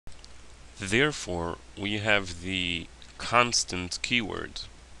Therefore, we have the constant keyword,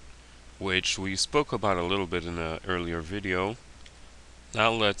 which we spoke about a little bit in an earlier video. Now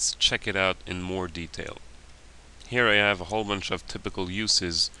let's check it out in more detail. Here I have a whole bunch of typical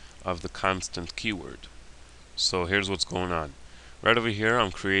uses of the constant keyword. So here's what's going on. Right over here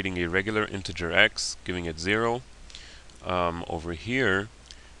I'm creating a regular integer x, giving it 0. Over here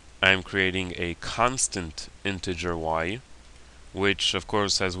I'm creating a constant integer y, which of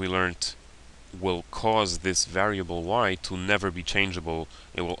course, as we learned, will cause this variable y to never be changeable.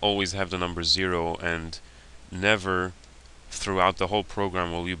 It will always have the number 0, and never throughout the whole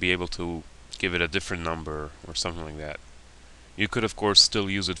program will you be able to give it a different number or something like that. You could of course still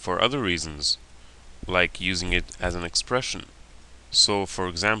use it for other reasons, like using it as an expression. So for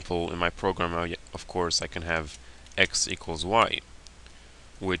example, in my program, of course I can have x equals y,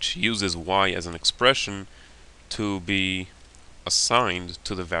 which uses y as an expression to be assigned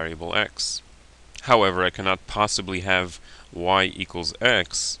to the variable x. However, I cannot possibly have y equals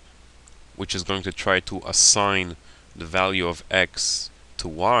x, which is going to try to assign the value of x to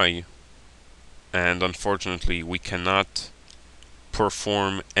y, and unfortunately we cannot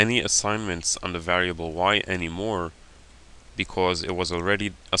perform any assignments on the variable y anymore, because it was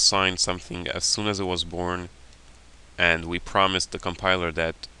already assigned something as soon as it was born, and we promised the compiler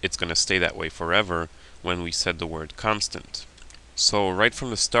that it's going to stay that way forever when we said the word constant. So right from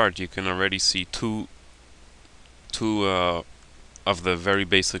the start you can already see two of the very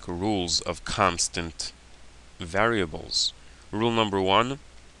basic rules of constant variables. Rule number 1: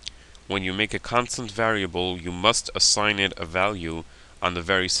 when you make a constant variable, you must assign it a value on the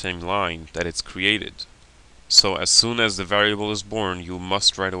very same line that it's created. So as soon as the variable is born, you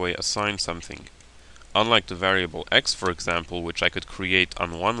must right away assign something. Unlike the variable x, for example, which I could create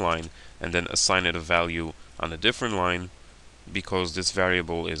on one line and then assign it a value on a different line, because this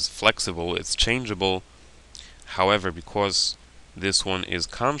variable is flexible, it's changeable. However, because this one is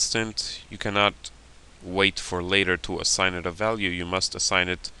constant, you cannot wait for later to assign it a value. You must assign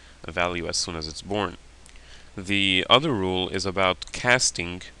it a value as soon as it's born. The other rule is about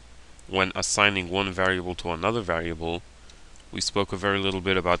casting when assigning one variable to another variable. We spoke a very little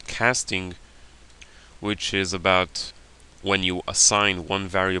bit about casting, which is about when you assign one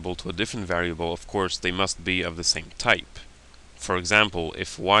variable to a different variable, of course they must be of the same type. For example,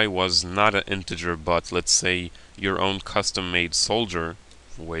 if y was not an integer, but let's say your own custom-made soldier,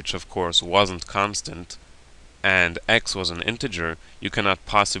 which of course wasn't constant, and x was an integer, you cannot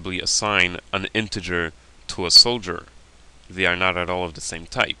possibly assign an integer to a soldier. They are not at all of the same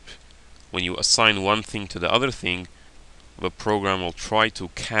type. When you assign one thing to the other thing, the program will try to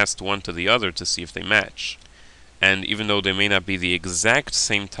cast one to the other to see if they match. And even though they may not be the exact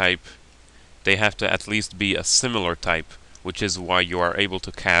same type, they have to at least be a similar type, which is why you are able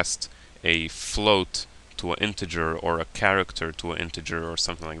to cast a float to an integer or a character to an integer or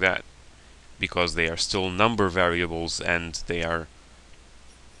something like that, because they are still number variables and they are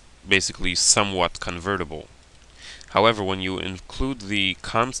basically somewhat convertible. However, when you include the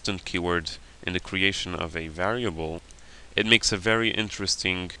constant keyword in the creation of a variable, it makes a very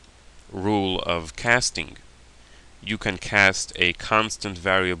interesting rule of casting. You can cast a constant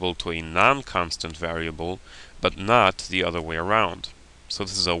variable to a non-constant variable, but not the other way around. So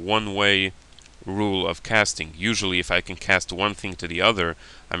this is a one-way rule of casting. Usually if I can cast one thing to the other,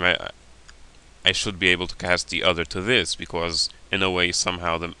 I should be able to cast the other to this, because in a way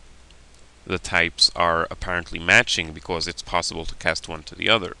somehow the types are apparently matching, because it's possible to cast one to the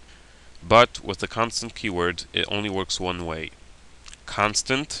other. But with the constant keyword, it only works one way.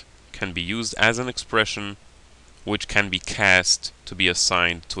 Constant can be used as an expression which can be cast to be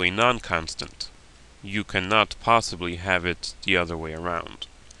assigned to a non-constant. You cannot possibly have it the other way around.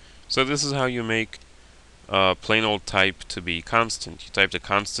 So this is how you make a plain old type to be constant. You type the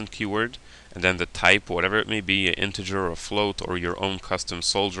constant keyword, and then the type, whatever it may be, an integer or a float or your own custom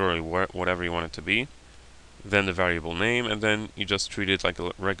soldier or whatever you want it to be, then the variable name, and then you just treat it like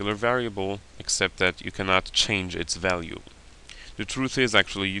a regular variable, except that you cannot change its value. The truth is,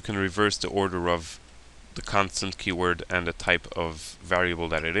 actually, you can reverse the order of the constant keyword and the type of variable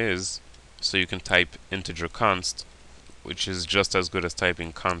that it is. So you can type integer const, which is just as good as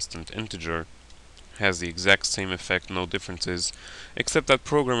typing constant integer, has the exact same effect, no differences, except that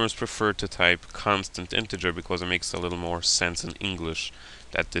programmers prefer to type constant integer because it makes a little more sense in English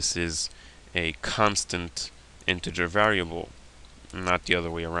that this is a constant integer variable, not the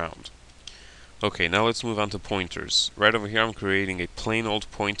other way around. Okay, now let's move on to pointers. Right over here I'm creating a plain old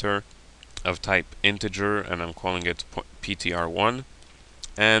pointer of type integer, and I'm calling it ptr1,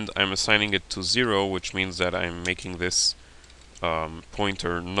 and I'm assigning it to 0, which means that I'm making this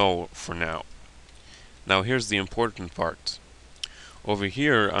pointer null for now. Now here's the important part. Over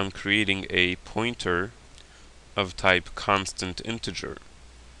here I'm creating a pointer of type constant integer,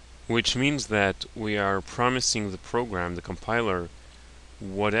 which means that we are promising the program, the compiler,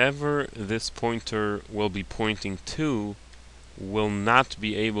 whatever this pointer will be pointing to will not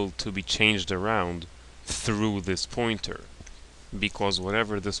be able to be changed around through this pointer, because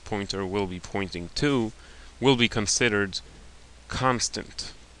whatever this pointer will be pointing to will be considered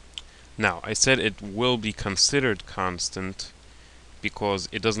constant. Now, I said it will be considered constant because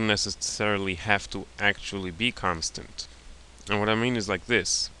it doesn't necessarily have to actually be constant. And what I mean is like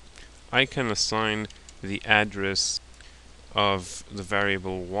this. I can assign the address of the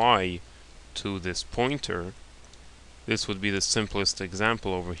variable y to this pointer. This would be the simplest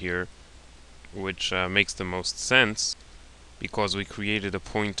example over here, which makes the most sense because we created a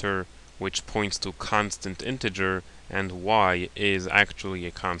pointer which points to constant integer, and y is actually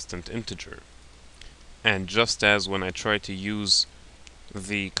a constant integer. And just as when I try to use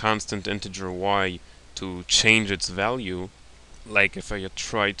the constant integer y to change its value, like if I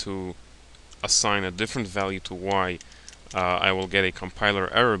try to assign a different value to y, I will get a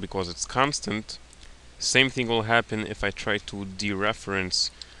compiler error because it's constant. Same thing will happen if I try to dereference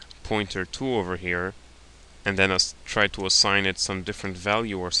pointer 2 over here and then try to assign it some different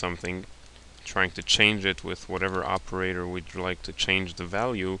value or something, trying to change it with whatever operator we'd like to change the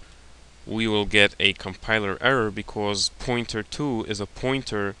value. We will get a compiler error because pointer 2 is a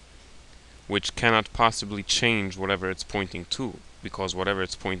pointer which cannot possibly change whatever it's pointing to, because whatever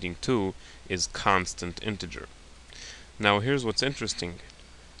it's pointing to is constant integer. Now here's what's interesting.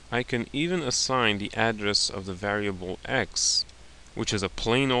 I can even assign the address of the variable x, which is a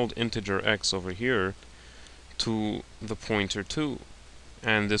plain old integer x over here, to the pointer 2,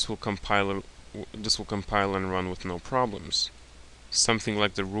 and this will compile and run with no problems. Something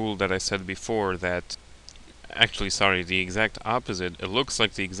like the rule that I said before that, actually sorry, the exact opposite. It looks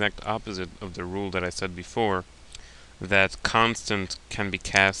like the exact opposite of the rule that I said before, that constant can be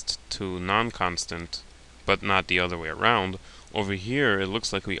cast to non-constant, but not the other way around. Over here, it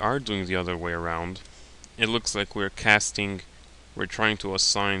looks like we are doing the other way around. It looks like we're trying to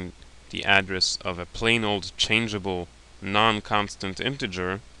assign the address of a plain old changeable non-constant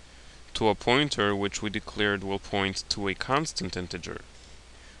integer to a pointer which we declared will point to a constant integer.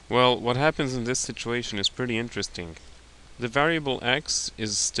 Well, what happens in this situation is pretty interesting. The variable x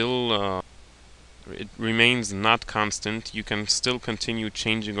is still it remains not constant. You can still continue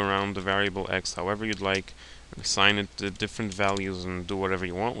changing around the variable x however you'd like, assign it to different values and do whatever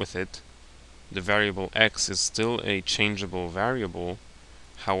you want with it. The variable x is still a changeable variable.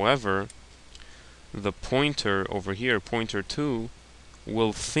 However, the pointer over here, pointer 2,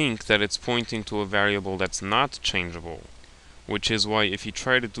 will think that it's pointing to a variable that's not changeable, which is why if you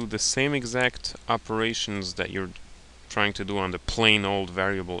try to do the same exact operations that you're trying to do on the plain old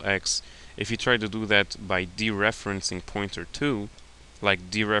variable x, if you try to do that by dereferencing pointer 2,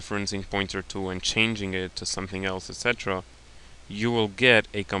 like dereferencing pointer 2 and changing it to something else, etc., you will get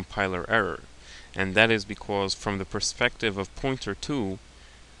a compiler error. And that is because from the perspective of pointer 2,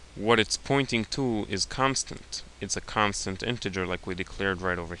 what it's pointing to is constant. It's a constant integer like we declared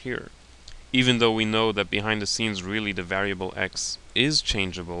right over here. Even though we know that behind the scenes really the variable x is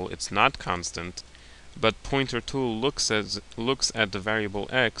changeable, it's not constant, but pointer 2 looks at the variable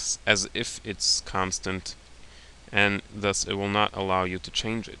x as if it's constant, and thus it will not allow you to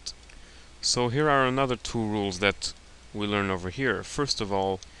change it. So here are another two rules that we learn over here. First of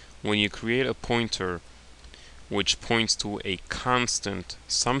all, when you create a pointer which points to a constant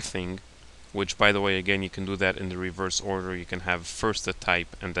something, which by the way, again, you can do that in the reverse order. You can have first a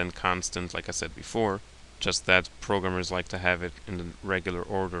type and then constant, like I said before, just that programmers like to have it in the regular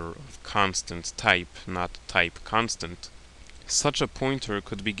order of constant type, not type constant. Such a pointer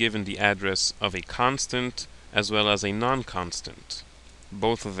could be given the address of a constant as well as a non-constant.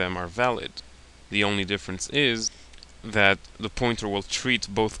 Both of them are valid. The only difference is that the pointer will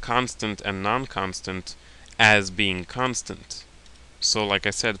treat both constant and non-constant as being constant. So like I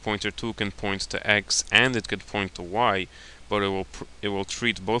said, pointer 2 can point to x and it could point to y, but it will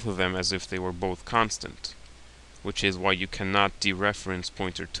treat both of them as if they were both constant, which is why you cannot dereference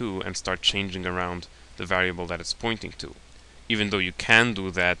pointer 2 and start changing around the variable that it's pointing to, even though you can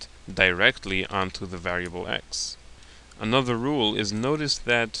do that directly onto the variable x. Another rule is, notice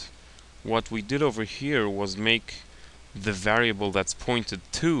that what we did over here was make the variable that's pointed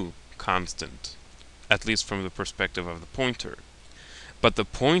to constant, at least from the perspective of the pointer. But the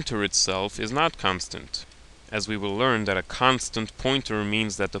pointer itself is not constant, as we will learn that a constant pointer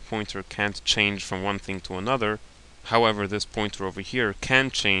means that the pointer can't change from one thing to another, However, this pointer over here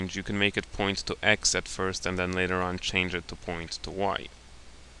can change. You can make it point to x at first and then later on change it to point to y.